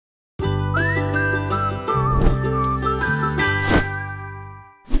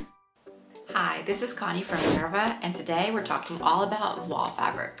Hi, this is Connie from Minerva, and today we're talking all about voile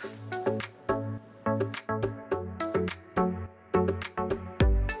fabrics.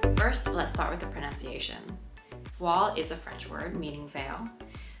 First, let's start with the pronunciation. Voile is a French word meaning veil.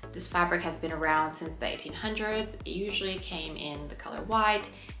 This fabric has been around since the 1800s. It usually came in the color white.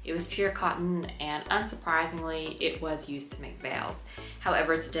 It was pure cotton, and unsurprisingly, it was used to make veils.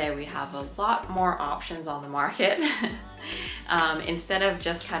 However, today we have a lot more options on the market. Instead of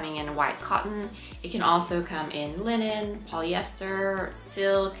just coming in white cotton, it can also come in linen, polyester,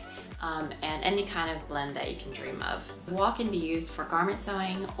 silk, and any kind of blend that you can dream of. Voile can be used for garment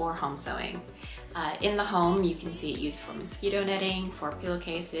sewing or home sewing. In the home, you can see it used for mosquito netting, for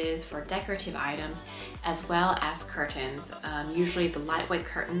pillowcases, for decorative items, as well as curtains. Usually the lightweight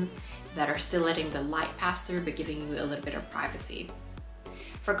curtains that are still letting the light pass through but giving you a little bit of privacy.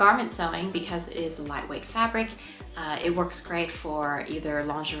 For garment sewing, because it is a lightweight fabric, it works great for either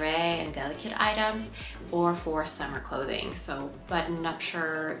lingerie and delicate items or for summer clothing, so button-up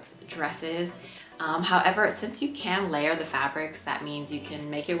shirts, dresses. However, since you can layer the fabrics, that means you can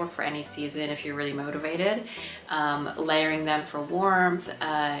make it work for any season if you're really motivated. Layering them for warmth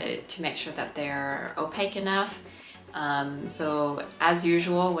to make sure that they're opaque enough. So as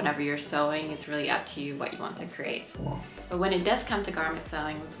usual, whenever you're sewing, it's really up to you what you want to create. But when it does come to garment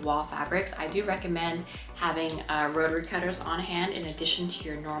sewing with voile fabrics, I do recommend having rotary cutters on hand in addition to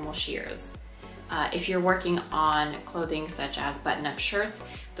your normal shears. If you're working on clothing such as button-up shirts,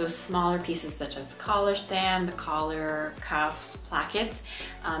 those smaller pieces such as the collar stand, the collar, cuffs, plackets,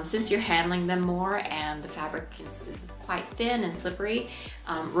 since you're handling them more and the fabric is quite thin and slippery,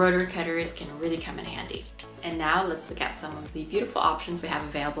 rotary cutters can really come in handy. And now let's look at some of the beautiful options we have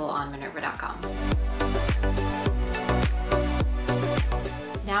available on Minerva.com.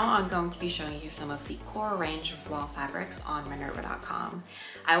 Now I'm going to be showing you some of the core range of voile fabrics on Minerva.com.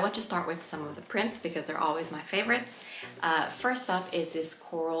 I want to start with some of the prints because they're always my favorites. First up is this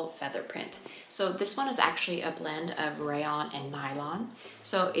coral feather print. So this one is actually a blend of rayon and nylon.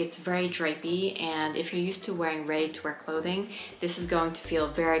 So it's very drapey, and if you're used to wearing ready-to-wear clothing, this is going to feel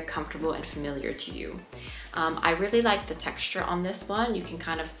very comfortable and familiar to you. I really like the texture on this one. You can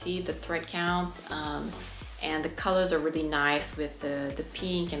kind of see the thread counts. And the colors are really nice with the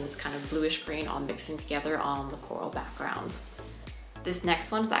pink and this kind of bluish green all mixing together on the coral background. This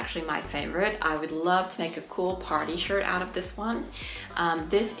next one is actually my favorite. I would love to make a cool party shirt out of this one.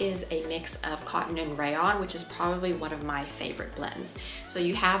 This is a mix of cotton and rayon, which is probably one of my favorite blends. So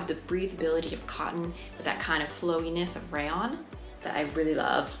you have the breathability of cotton with that kind of flowiness of rayon that I really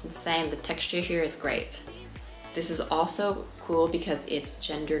love. And same, the texture here is great. This is also cool because it's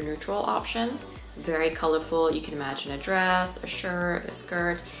gender neutral option. Very colorful. You can imagine a dress, a shirt, a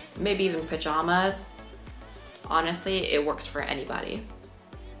skirt, maybe even pajamas. Honestly, it works for anybody.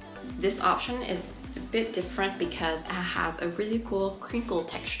 This option is a bit different because it has a really cool crinkle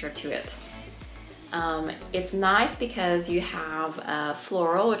texture to it. It's nice because you have a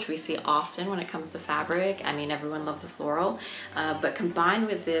floral, which we see often when it comes to fabric. I mean, everyone loves a floral, but combined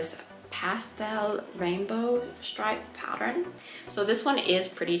with this pastel rainbow stripe pattern. So this one is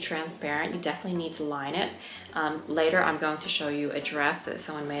pretty transparent. You definitely need to line it. Later I'm going to show you a dress that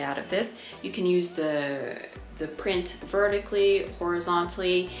someone made out of this. You can use the print vertically,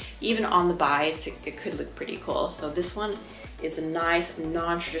 horizontally, even on the bias. It could look pretty cool. So this one is a nice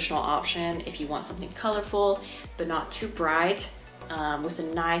non-traditional option if you want something colorful but not too bright, with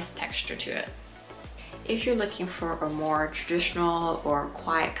a nice texture to it. If you're looking for a more traditional or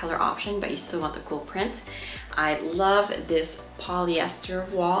quiet color option, but you still want the cool print, I love this polyester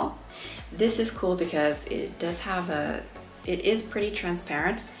voile. This is cool because it does have it is pretty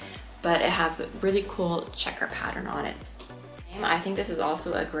transparent, but it has a really cool checker pattern on it. I think this is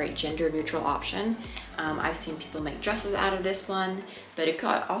also a great gender neutral option. I've seen people make dresses out of this one, but it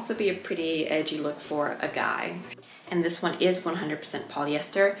could also be a pretty edgy look for a guy. And this one is 100%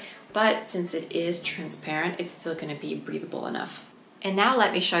 polyester, but since it is transparent, it's still going to be breathable enough. And now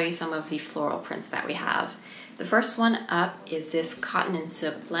let me show you some of the floral prints that we have. The first one up is this cotton and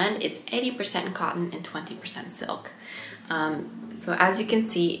silk blend. It's 80% cotton and 20% silk. So as you can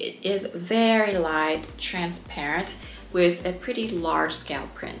see, it is very light, transparent, with a pretty large scale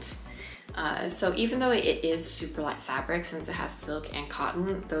print. So even though it is super light fabric, since it has silk and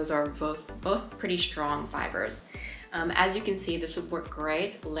cotton, those are both pretty strong fibers. As you can see, this would work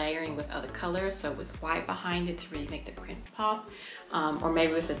great layering with other colors, so with white behind it to really make the print pop, or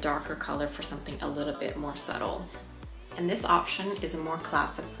maybe with a darker color for something a little bit more subtle. And this option is a more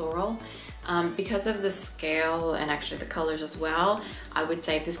classic floral. Because of the scale and actually the colors as well, I would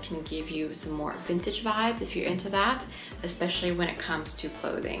say this can give you some more vintage vibes if you're into that, especially when it comes to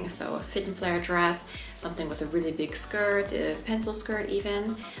clothing. So a fit and flare dress, something with a really big skirt, a pencil skirt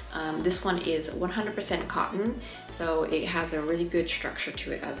even. This one is 100% cotton, so it has a really good structure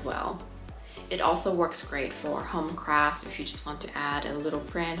to it as well. It also works great for home crafts if you just want to add a little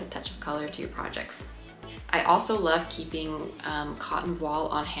print, a touch of color to your projects. I also love keeping cotton voile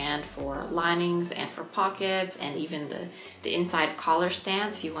on hand for linings and for pockets, and even the inside collar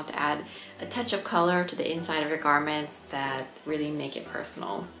stands if you want to add a touch of color to the inside of your garments that really make it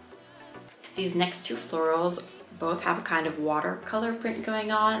personal. These next two florals both have a kind of watercolor print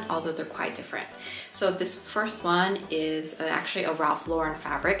going on, although they're quite different. So this first one is actually a Ralph Lauren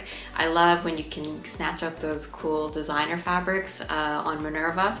fabric. I love when you can snatch up those cool designer fabrics on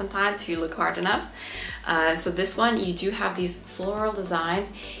Minerva sometimes if you look hard enough. So this one, you do have these floral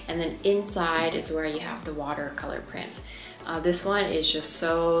designs, and then inside is where you have the watercolor print. This one is just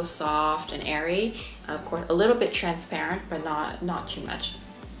so soft and airy. Of course, a little bit transparent, but not too much.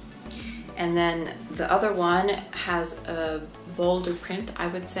 And then the other one has a bolder print, I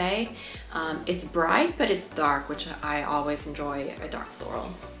would say. It's bright, but it's dark, which I always enjoy a dark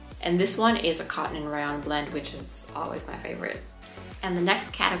floral. And this one is a cotton and rayon blend, which is always my favorite. And the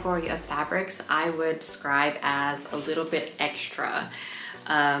next category of fabrics I would describe as a little bit extra.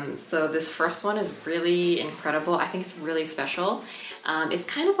 So this first one is really incredible. I think it's really special. It's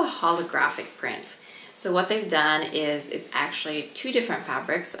kind of a holographic print. So what they've done is it's actually two different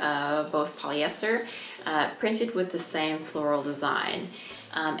fabrics, both polyester, printed with the same floral design.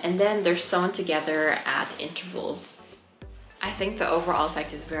 And then they're sewn together at intervals. I think the overall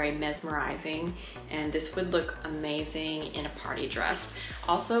effect is very mesmerizing, and this would look amazing in a party dress.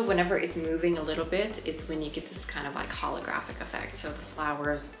 Also, whenever it's moving a little bit, it's when you get this kind of like holographic effect. So the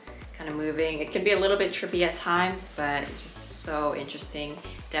flowers kind of moving. It can be a little bit trippy at times, but it's just so interesting.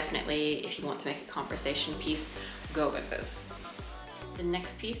 Definitely, if you want to make a conversation piece, go with this. The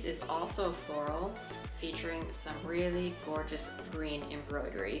next piece is also a floral, featuring some really gorgeous green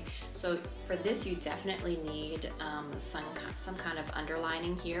embroidery. So for this, you definitely need some kind of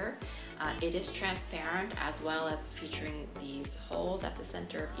underlining here. It is transparent, as well as featuring these holes at the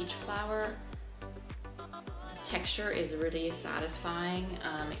center of each flower. The texture is really satisfying,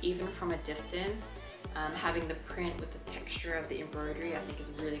 even from a distance. Having the print with the texture of the embroidery, I think, is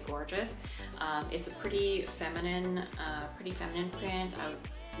really gorgeous. It's a pretty feminine print.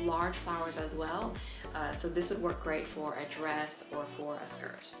 Large flowers as well, so this would work great for a dress or for a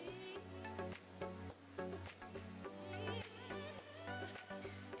skirt.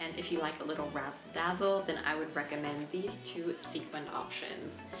 And if you like a little razzle dazzle, then I would recommend these two sequined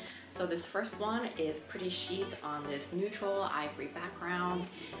options. So this first one is pretty chic on this neutral ivory background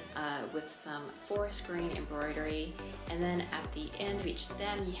with some forest green embroidery, and then at the end of each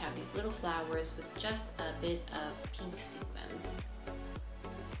stem you have these little flowers with just a bit of pink sequins.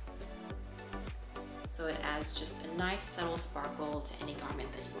 So it adds just a nice subtle sparkle to any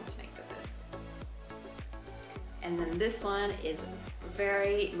garment that you want to make with this. And then this one is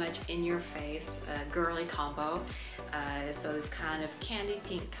very much in your face, a girly combo. So this kind of candy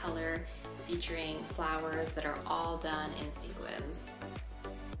pink color featuring flowers that are all done in sequins.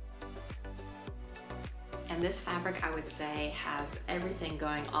 And this fabric, I would say, has everything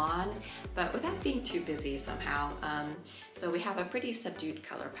going on, but without being too busy somehow. So we have a pretty subdued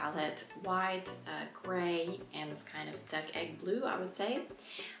color palette, white, gray, and this kind of duck egg blue, I would say.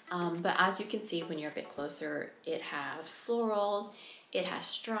 But as you can see when you're a bit closer, it has florals, it has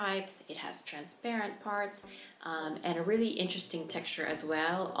stripes, it has transparent parts, and a really interesting texture as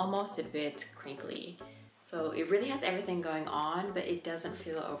well, almost a bit crinkly. So it really has everything going on, but it doesn't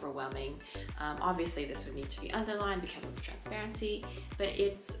feel overwhelming. Obviously this would need to be underlined because of the transparency, but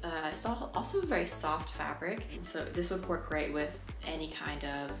it's also a very soft fabric. So this would work great with any kind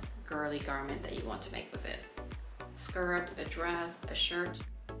of girly garment that you want to make with it. Skirt, a dress, a shirt.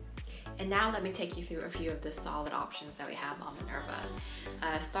 And now let me take you through a few of the solid options that we have on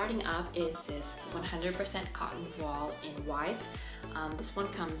Minerva. Starting up is this 100% cotton voile in white. This one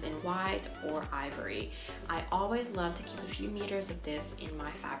comes in white or ivory. I always love to keep a few meters of this in my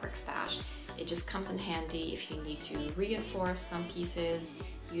fabric stash. It just comes in handy if you need to reinforce some pieces,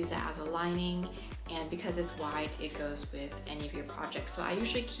 use it as a lining, and because it's white, it goes with any of your projects. So I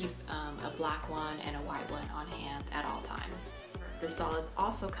usually keep a black one and a white one on hand at all times. The solids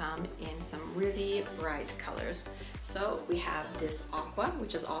also come in some really bright colors. So we have this aqua,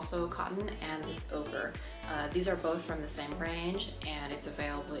 which is also cotton, and this ochre. These are both from the same range, and it's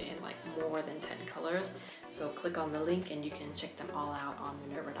available in like more than 10 colors. So click on the link and you can check them all out on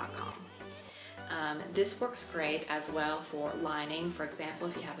Minerva.com. This works great as well for lining. For example,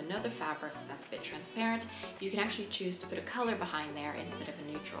 if you have another fabric that's a bit transparent, you can actually choose to put a color behind there instead of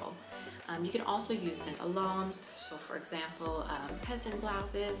a neutral. You can also use them alone, so for example, peasant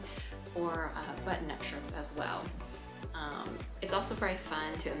blouses or button-up shirts as well. It's also very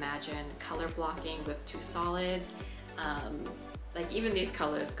fun to imagine color blocking with two solids. Like even these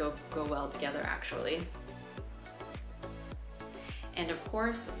colors go well together actually. And of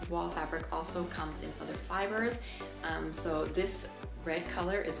course, wall fabric also comes in other fibers. So this red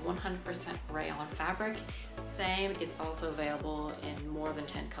color is 100% rayon fabric. Same, it's also available in more than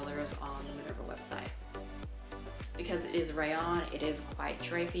 10 colors on the Minerva website. Because it is rayon, it is quite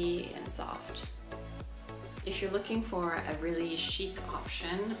drapey and soft. If you're looking for a really chic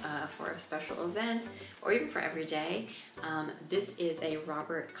option for a special event or even for every day, this is a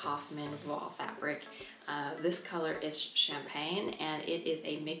Robert Kaufman wall fabric. This color is champagne and it is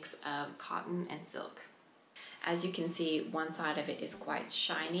a mix of cotton and silk. As you can see, one side of it is quite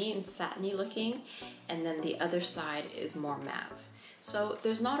shiny and satiny looking, and then the other side is more matte. So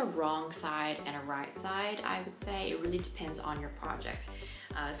there's not a wrong side and a right side, I would say. It really depends on your project.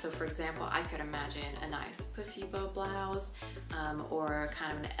 So for example, I could imagine a nice pussy bow blouse or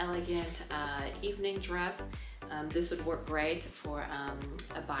kind of an elegant evening dress. This would work great for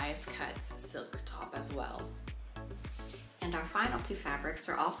a bias cut silk top as well. And our final two fabrics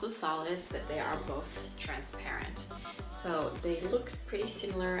are also solids, but they are both transparent. So they look pretty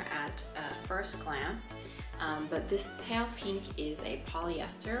similar at first glance, but this pale pink is a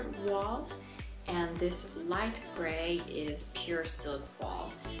polyester voile, and this light gray is pure silk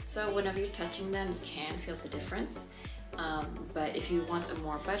voile. So whenever you're touching them, you can feel the difference. But if you want a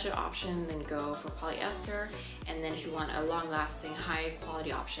more budget option, then go for polyester, and then if you want a long-lasting,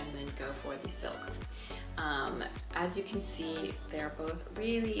 high-quality option, then go for the silk. As you can see, they're both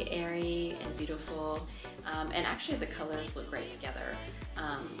really airy and beautiful, and actually the colors look great together.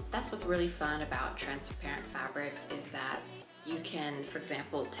 That's what's really fun about transparent fabrics, is that you can, for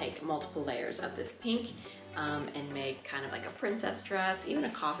example, take multiple layers of this pink and make kind of like a princess dress, even a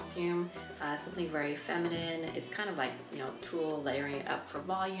costume, something very feminine. It's kind of like, you know, tulle layering it up for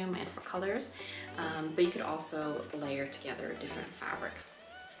volume and for colors, but you could also layer together different fabrics.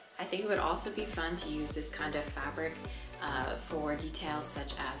 I think it would also be fun to use this kind of fabric for details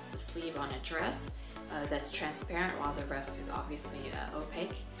such as the sleeve on a dress that's transparent while the rest is obviously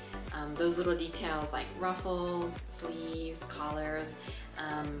opaque. Those little details like ruffles, sleeves, collars.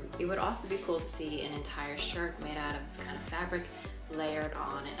 It would also be cool to see an entire shirt made out of this kind of fabric layered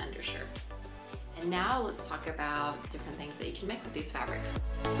on an undershirt. And now let's talk about different things that you can make with these fabrics.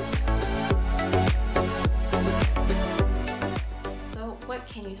 So what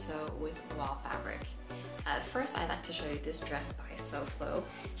can you sew with wall fabric? First, I'd like to show you this dress by SewFlo.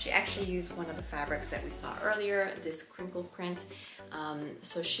 She actually used one of the fabrics that we saw earlier, this crinkle print.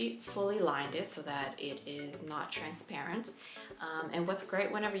 So she fully lined it so that it is not transparent. And what's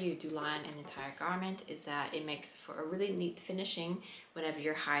great whenever you do line an entire garment is that it makes for a really neat finishing whenever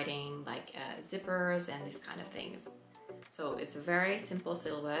you're hiding like zippers and these kind of things. So it's a very simple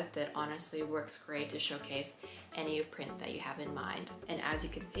silhouette that honestly works great to showcase any print that you have in mind. And as you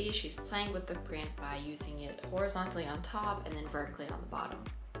can see, she's playing with the print by using it horizontally on top and then vertically on the bottom.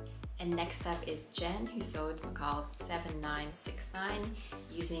 And next up is Jen, who sewed McCall's 7969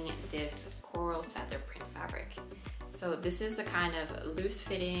 using this coral feather print fabric. So this is a kind of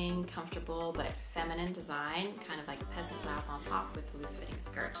loose-fitting, comfortable, but feminine design, kind of like a peasant blouse on top with a loose-fitting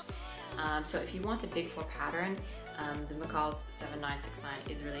skirt. So if you want a big four pattern, the McCall's 7969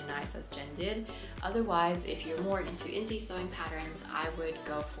 is really nice, as Jen did. Otherwise, if you're more into indie sewing patterns, I would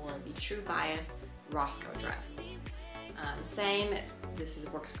go for the True Bias Roscoe dress. Same, this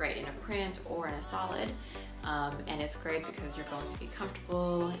works great in a print or in a solid, and it's great because you're going to be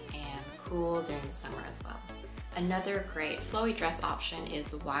comfortable and cool during the summer as well. Another great flowy dress option is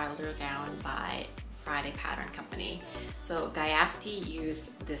the Wilder gown by Friday Pattern Company. So Gayasti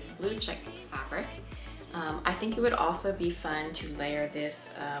used this blue check fabric. I think it would also be fun to layer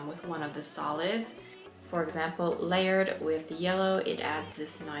this with one of the solids. For example, layered with the yellow, it adds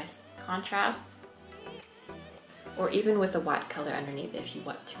this nice contrast. Or even with the white color underneath if you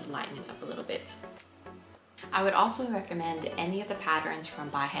want to lighten it up a little bit. I would also recommend any of the patterns by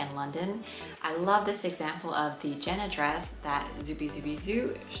By Hand London. I love this example of the Jenna dress that Zubi Zubi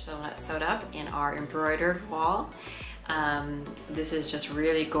Zoo sewed up in our embroidered wall. This is just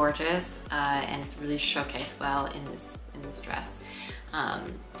really gorgeous and it's really showcased well in this dress.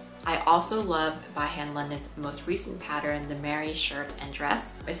 I also love by Hand London's most recent pattern, the Mary shirt and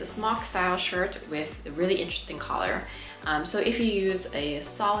dress. It's a smock style shirt with a really interesting collar. So if you use a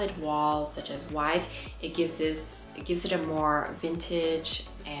solid voile such as white, it gives it a more vintage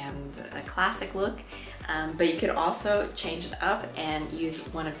and a classic look. But you could also change it up and use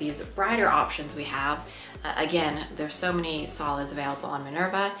one of these brighter options we have. Again, there's so many solids available on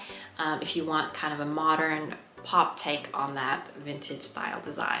Minerva. If you want kind of a modern pop take on that vintage style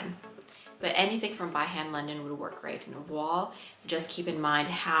design. But anything from By Hand London would work great in a voile. Just keep in mind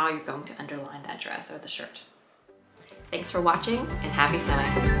how you're going to underline that dress or the shirt. Thanks for watching and happy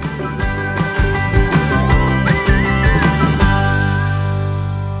sewing!